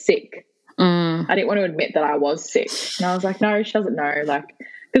word sick. I didn't want to admit that I was sick. And I was like, no, she doesn't know. Like,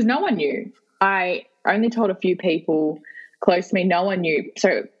 because no one knew. I only told a few people close to me. No one knew.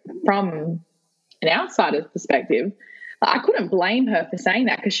 So from an outsider's perspective, I couldn't blame her for saying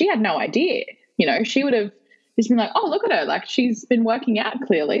that because she had no idea. You know, she would have just been like, "Oh, look at her. Like, she's been working out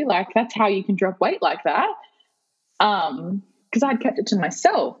clearly. Like, that's how you can drop weight like that." Because I'd kept it to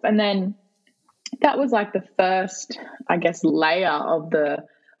myself. And then that was like the first, I guess, layer of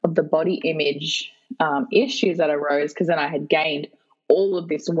the body image issues that arose, because then I had gained all of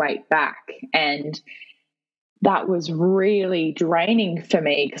this weight back, and that was really draining for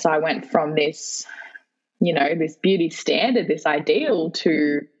me because I went from this, you know, this beauty standard, this ideal,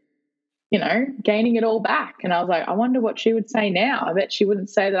 to, you know, gaining it all back. And I was like, I wonder what she would say now. I bet she wouldn't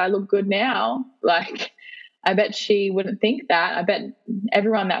say that I look good now. Like, I bet she wouldn't think that. I bet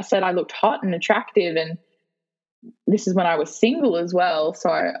everyone that said I looked hot and attractive, and this is when I was single as well.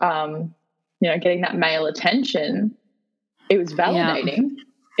 So, you know, getting that male attention, it was validating. Yeah.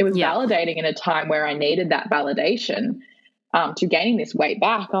 It was validating in a time where I needed that validation. To gaining this weight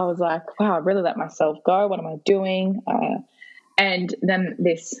back, I was like, wow, I really let myself go. What am I doing? And then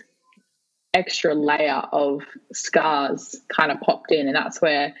this extra layer of scars kind of popped in, and that's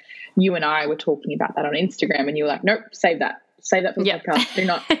where you and I were talking about that on Instagram, and you were like, nope, save that for the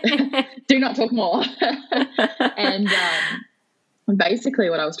podcast. Do not talk more. And basically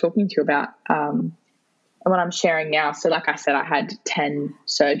what I was talking to you about, and what I'm sharing now. So like I said, I had 10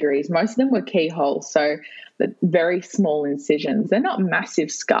 surgeries. Most of them were keyholes, so the very small incisions. They're not massive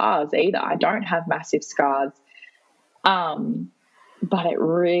scars either. I don't have massive scars. But it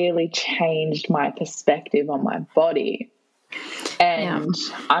really changed my perspective on my body. And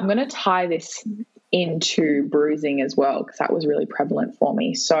I'm going to tie this into bruising as well, because that was really prevalent for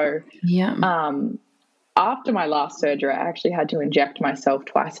me. So after my last surgery, I actually had to inject myself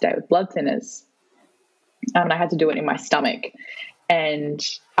twice a day with blood thinners. and I had to do it in my stomach. And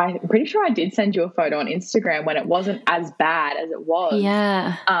I'm pretty sure I did send you a photo on Instagram when it wasn't as bad as it was.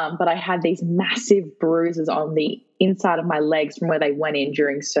 Yeah. But I had these massive bruises on the inside of my legs from where they went in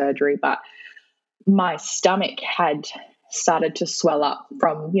during surgery. But my stomach had started to swell up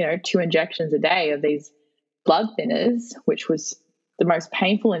from, 2 injections a day of these blood thinners, which was the most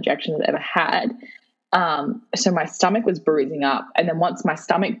painful injection I've ever had. So my stomach was bruising up. And then once my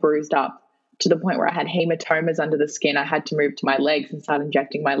stomach bruised up to the point where I had hematomas under the skin, I had to move to my legs and start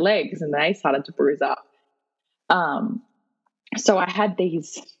injecting my legs, and they started to bruise up. So I had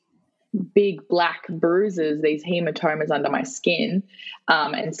these big black bruises, these hematomas under my skin,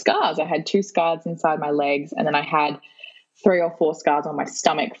 and scars. I had 2 scars inside my legs, and then I had 3 or 4 scars on my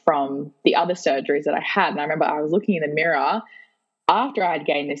stomach from the other surgeries that I had. And I remember I was looking in the mirror after I had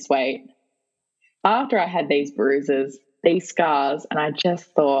gained this weight, after I had these bruises, these scars, and I just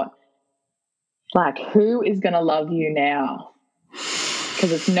thought, like, who is going to love you now?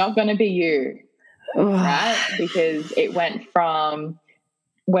 Because it's not going to be you, right? Because it went from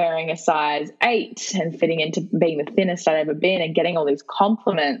wearing a size 8 and fitting into being the thinnest I'd ever been and getting all these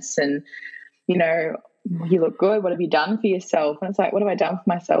compliments and, you look good. What have you done for yourself? And it's like, what have I done for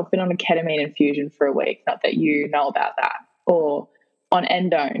myself? Been on a ketamine infusion for a week. Not that you know about that. Or on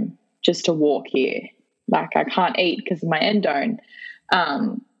endone just to walk here. Like, I can't eat because of my endone.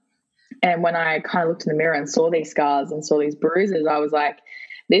 And when I kind of looked in the mirror and saw these scars and saw these bruises, I was like,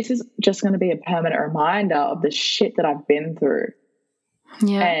 this is just going to be a permanent reminder of the shit that I've been through.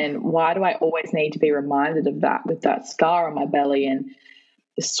 Yeah. And why do I always need to be reminded of that with that scar on my belly and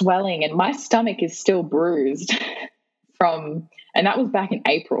the swelling? And my stomach is still bruised and that was back in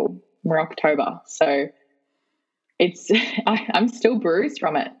April or October. So I'm still bruised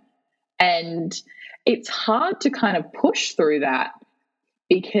from it. And it's hard to kind of push through that,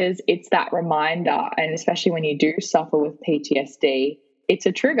 because it's that reminder, and especially when you do suffer with PTSD, it's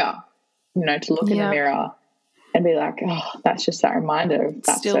a trigger, to look in the mirror and be like, oh, that's just that reminder of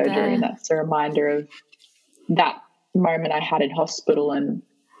that surgery. There. And that's a reminder of that moment I had in hospital and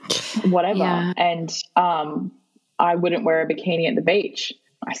whatever. Yeah. And I wouldn't wear a bikini at the beach.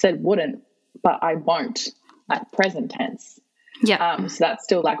 I said wouldn't, but I won't, at present tense. Yeah. So that's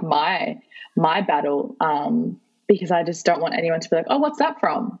still like my battle, because I just don't want anyone to be like, oh, what's that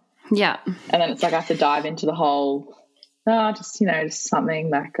from? Yeah. And then it's like I have to dive into the whole, just something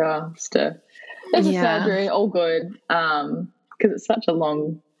like, just a surgery, all good, because it's such a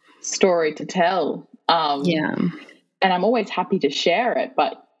long story to tell. And I'm always happy to share it,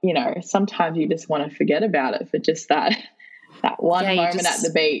 but, sometimes you just want to forget about it for just that one moment at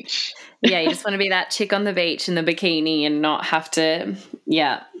the beach. You just want to be that chick on the beach in the bikini and not have to,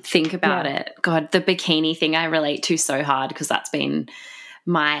 think about it. God, the bikini thing I relate to so hard, because that's been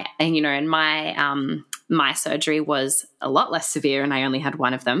my surgery was a lot less severe and I only had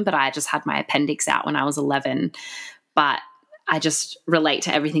one of them, but I just had my appendix out when I was 11. But I just relate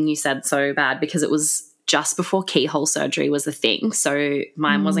to everything you said so bad, because it was just before keyhole surgery was the thing. So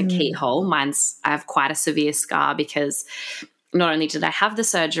mine wasn't keyhole. I have quite a severe scar, because not only did I have the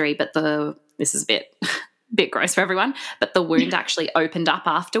surgery, but this is a bit gross for everyone, but the wound actually opened up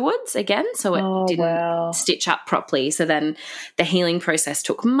afterwards again. So it didn't stitch up properly. So then the healing process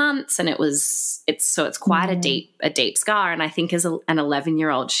took months, and it's quite a deep scar. And I think as an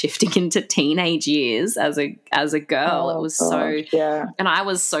 11-year-old shifting into teenage years as a girl, it was and I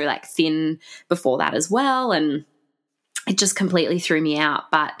was so like thin before that as well. And it just completely threw me out.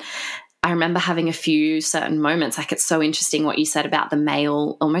 But I remember having a few certain moments, like it's so interesting what you said about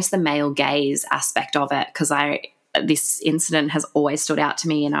almost the male gaze aspect of it, because this incident has always stood out to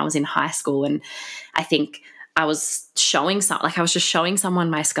me, and I was in high school, and I think I was just showing someone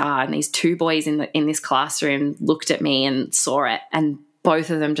my scar, and these 2 boys in this classroom looked at me and saw it, and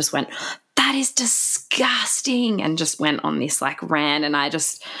both of them just went, that is disgusting, and just went on this like rant. And I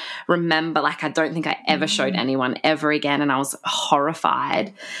just remember, like, I don't think I ever showed anyone ever again, and I was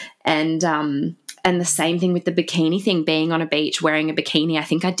horrified. And the same thing with the bikini thing, being on a beach wearing a bikini. I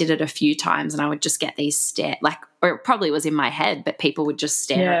think I did it a few times, and I would just get these or it probably was in my head, but people would just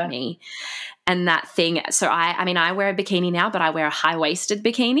stare at me. And that thing, so I wear a bikini now, but I wear a high-waisted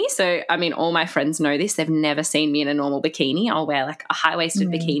bikini. So, all my friends know this. They've never seen me in a normal bikini. I'll wear like a high-waisted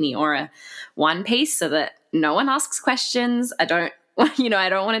bikini or a one-piece so that no one asks questions. I don't want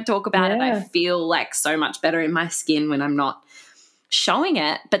to talk about it. I feel like so much better in my skin when I'm not showing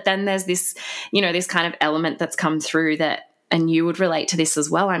it. But then there's this, this kind of element that's come through that, and you would relate to this as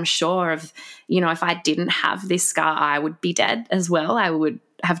well, I'm sure, of, if I didn't have this scar, I would be dead as well. I would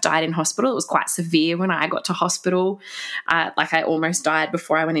have died in hospital. It was quite severe when I got to hospital. I almost died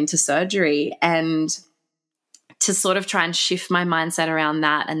before I went into surgery. And to sort of try and shift my mindset around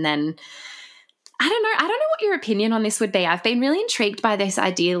that. And then I don't know what your opinion on this would be. I've been really intrigued by this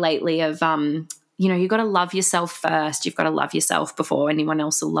idea lately of, you've got to love yourself first. You've got to love yourself before anyone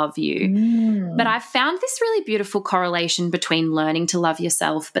else will love you. But I've found this really beautiful correlation between learning to love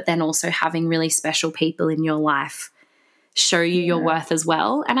yourself, but then also having really special people in your life show you your worth as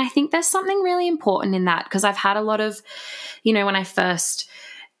well. And I think there's something really important in that, because I've had a lot of, when I first,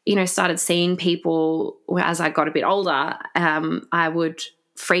 started seeing people as I got a bit older, I would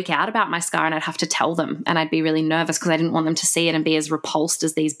freak out about my scar and I'd have to tell them, and I'd be really nervous because I didn't want them to see it and be as repulsed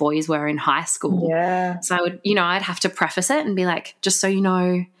as these boys were in high school. Yeah. So I would, I'd have to preface it and be like, just so you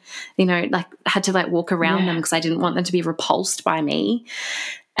know, like had to like walk around them because I didn't want them to be repulsed by me.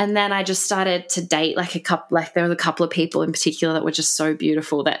 And then I just started to date there was a couple of people in particular that were just so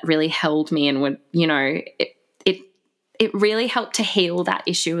beautiful that really held me and would, it really helped to heal that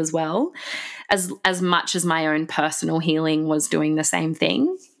issue as well, as much as my own personal healing was doing the same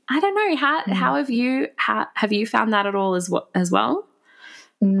thing. I don't know, how have you found that at all as well?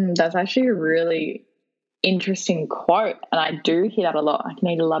 That's actually a really interesting quote, and I do hear that a lot. Like, you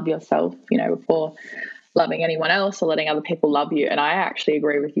need to love yourself, before loving anyone else or letting other people love you. And I actually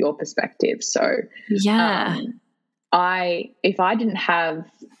agree with your perspective. So yeah, if I didn't have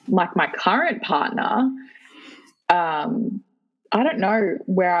like my current partner, I don't know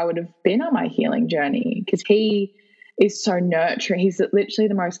where I would have been on my healing journey, because he is so nurturing. He's literally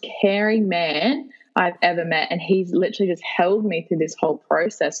the most caring man I've ever met, and he's literally just held me through this whole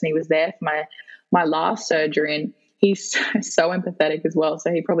process. And he was there for my last surgery, and he's so empathetic as well.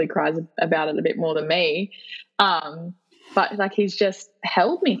 So he probably cries about it a bit more than me. But like, he's just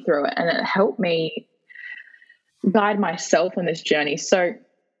held me through it, and it helped me guide myself on this journey. So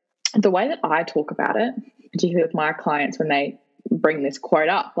the way that I talk about it, particularly with my clients when they bring this quote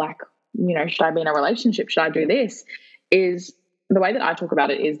up, like, should I be in a relationship? Should I do this? Is the way that I talk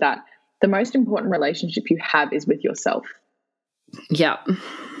about it is that the most important relationship you have is with yourself. Yeah.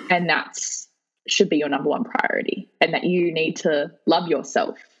 And that's should be your number one priority, and that you need to love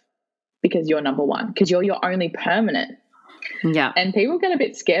yourself because you're number one, because you're your only permanent. Yeah. And people get a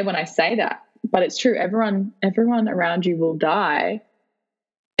bit scared when I say that, but it's true. Everyone around you will die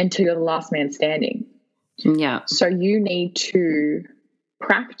until you're the last man standing. Yeah. So you need to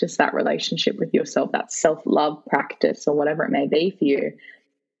practice that relationship with yourself, that self-love practice or whatever it may be for you.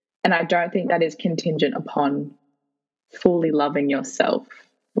 And I don't think that is contingent upon fully loving yourself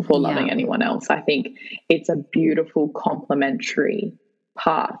before loving anyone else. I think it's a beautiful complementary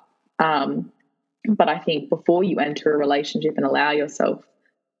path. But I think before you enter a relationship and allow yourself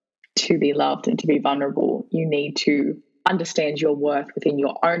to be loved and to be vulnerable, you need to understand your worth within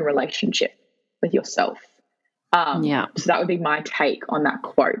your own relationship with yourself. So that would be my take on that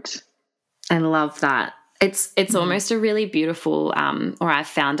quote. I love that. It's almost a really beautiful, or I've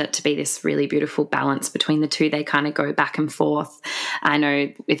found it to be this really beautiful balance between the two. They kind of go back and forth. I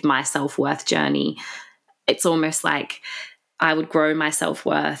know with my self-worth journey, it's almost like I would grow my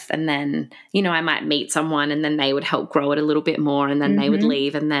self-worth, and then, I might meet someone and then they would help grow it a little bit more, and then they would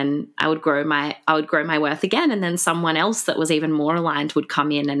leave, and then I would grow my worth again, and then someone else that was even more aligned would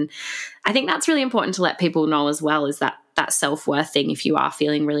come in. And I think that's really important to let people know as well, is that self-worth thing. If you are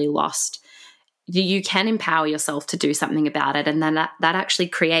feeling really lost, you can empower yourself to do something about it, and then that actually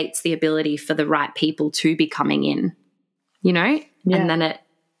creates the ability for the right people to be coming in, and then it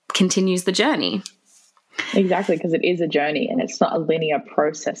continues the journey. Exactly, because it is a journey, and it's not a linear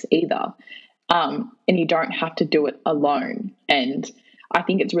process either. And you don't have to do it alone. And I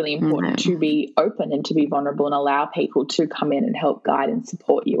think it's really important to be open and to be vulnerable and allow people to come in and help guide and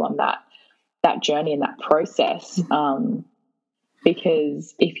support you on that journey and that process.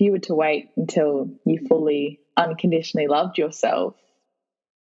 Because if you were to wait until you fully unconditionally loved yourself,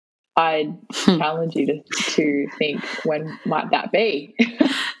 I'd challenge you to think, when might that be?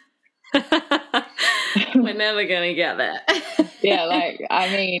 We're never going to get there. Yeah,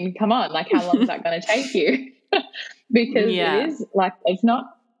 come on, how long is that going to take you? Because it is it's not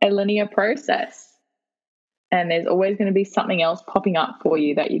a linear process, and there's always going to be something else popping up for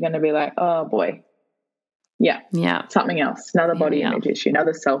you that you're going to be like, oh boy, something else, another body image issue,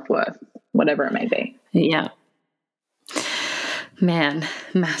 another self-worth, whatever it may be. Yeah. Man,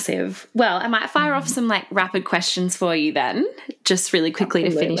 massive. Well, I might fire off some rapid questions for you then, just really quickly to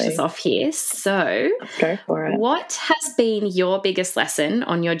finish us off here. So let's go for it. What has been your biggest lesson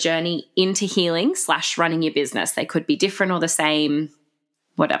on your journey into healing / running your business? They could be different or the same,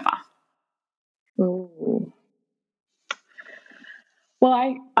 whatever. Ooh.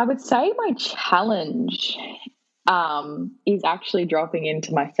 Well, I would say my challenge is actually dropping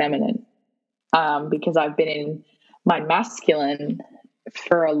into my feminine. because I've been in my masculine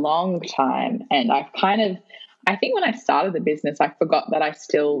for a long time. And I think when I started the business, I forgot that I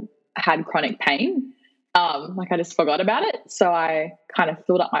still had chronic pain. I just forgot about it. So I kind of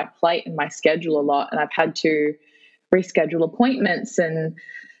filled up my plate and my schedule a lot, and I've had to reschedule appointments, and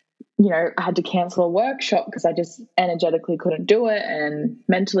I had to cancel a workshop because I just energetically couldn't do it and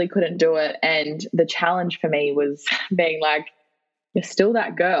mentally couldn't do it. And the challenge for me was being like, you're still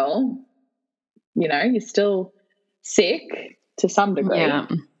that girl, you're still sick to some degree. Yeah.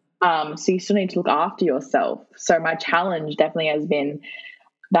 So you still need to look after yourself. So my challenge definitely has been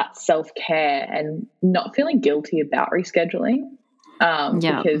that self-care and not feeling guilty about rescheduling.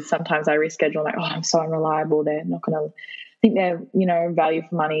 Because sometimes I reschedule, I'm like, oh, I'm so unreliable. They're not going to think their, value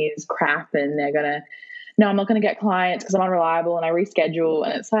for money is crap, and they're going to, no, I'm not going to get clients because I'm unreliable, and I reschedule.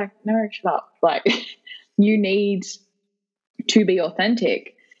 And it's like, no, shut up. Like, you need to be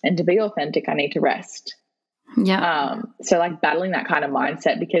authentic, and to be authentic, I need to rest. Yeah. So like battling that kind of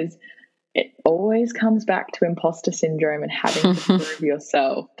mindset, because it always comes back to imposter syndrome and having to prove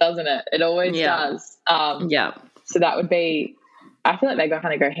yourself, doesn't it? It always does. So that would be, I feel like they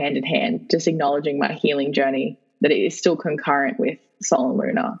kind of go hand in hand, just acknowledging my healing journey, that it is still concurrent with Sol and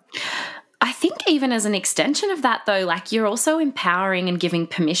Luna. I think even as an extension of that, though, like, you're also empowering and giving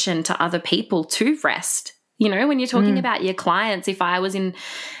permission to other people to rest. When you're talking about your clients, if I was in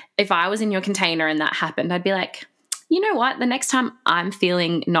your container and that happened, I'd be like, you know what? The next time I'm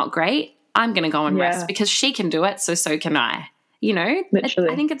feeling not great, I'm going to go and rest, because she can do it, so can I. Literally.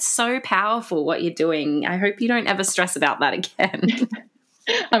 I think it's so powerful what you're doing. I hope you don't ever stress about that again.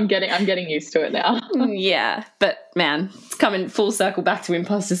 I'm getting used to it now. Yeah, but man, it's coming full circle back to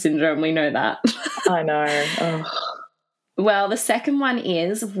imposter syndrome. We know that. I know. Ugh. Well, the second one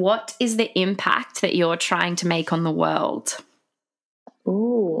is, what is the impact that you're trying to make on the world?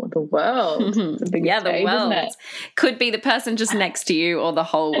 Ooh, the world. It's a big the stage, world. isn't it? Could be the person just next to you or the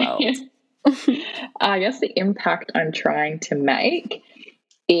whole world. I guess the impact I'm trying to make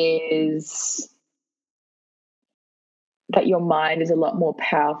is that your mind is a lot more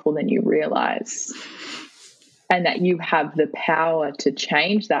powerful than you realize, and that you have the power to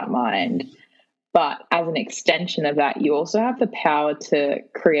change that mind. But as an extension of that, you also have the power to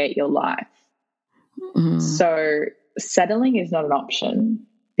create your life. So settling is not an option,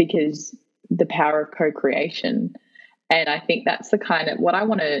 because the power of co-creation. And I think that's the kind of what I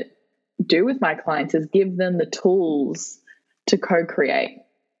want to do with my clients, is give them the tools to co-create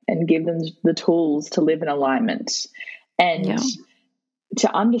and give them the tools to live in alignment, and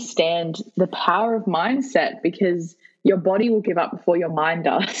to understand the power of mindset, because your body will give up before your mind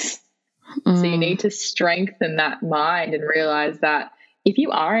does. So you need to strengthen that mind and realize that if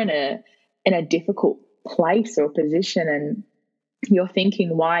you are in a difficult place or position and you're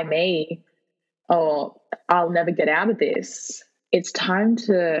thinking, why me? Or I'll never get out of this. It's time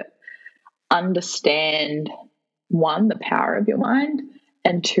to understand, one, the power of your mind,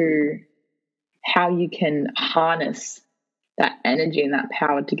 and two, how you can harness that energy and that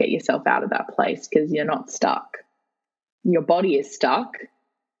power to get yourself out of that place, because you're not stuck. Your body is stuck.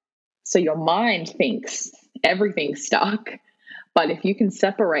 So your mind thinks everything's stuck. But if you can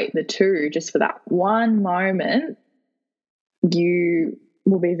separate the two just for that one moment, you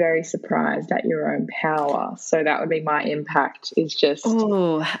will be very surprised at your own power. So that would be my impact, is just...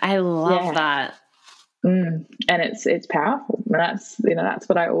 Oh, I love that. And it's powerful. And that's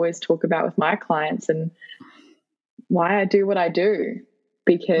what I always talk about with my clients, and why I do what I do,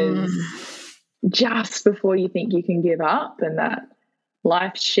 because just before you think you can give up and that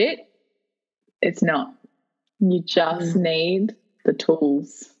life's shit, it's not. You just need the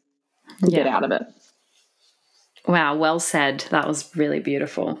tools to get out of it. Wow, well said. That was really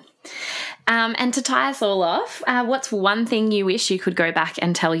beautiful. And to tie us all off, what's one thing you wish you could go back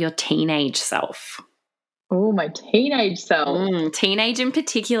and tell your teenage self? Oh, my teenage self. Teenage in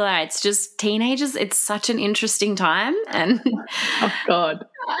particular. It's just teenagers. It's such an interesting time. And oh, God.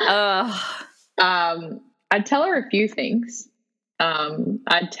 I'd tell her a few things.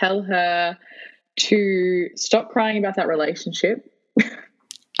 I'd tell her to stop crying about that relationship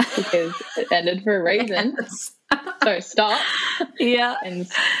because it ended for a reason. Yes. So stop. Yeah. And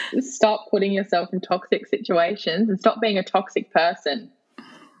stop putting yourself in toxic situations, and stop being a toxic person.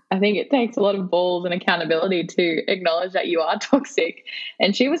 I think it takes a lot of balls and accountability to acknowledge that you are toxic.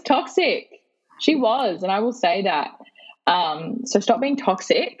 And she was toxic. She was, and I will say that. So stop being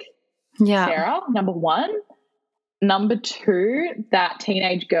toxic, Sarah, number one. Number two, that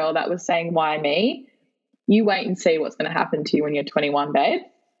teenage girl that was saying, why me? You wait and see what's going to happen to you when you're 21, babe.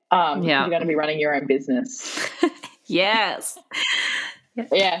 You're going to be running your own business. Yes.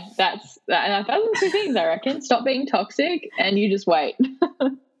 Yeah, that's that. And I found the two things, I reckon. Stop being toxic and you just wait.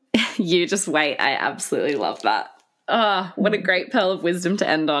 You just wait. I absolutely love that. Oh, what a great pearl of wisdom to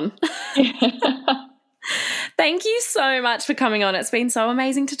end on. Thank you so much for coming on. It's been so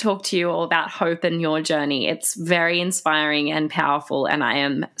amazing to talk to you all about hope and your journey. It's very inspiring and powerful, and I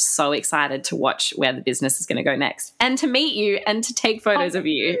am so excited to watch where the business is going to go next and to meet you and to take photos of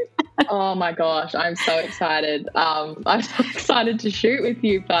you. Oh my gosh, I'm so excited. I'm so excited to shoot with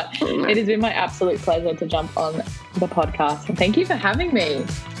you, but it has been my absolute pleasure to jump on the podcast. And thank you for having me.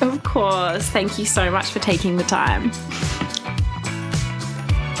 Of course. Thank you so much for taking the time.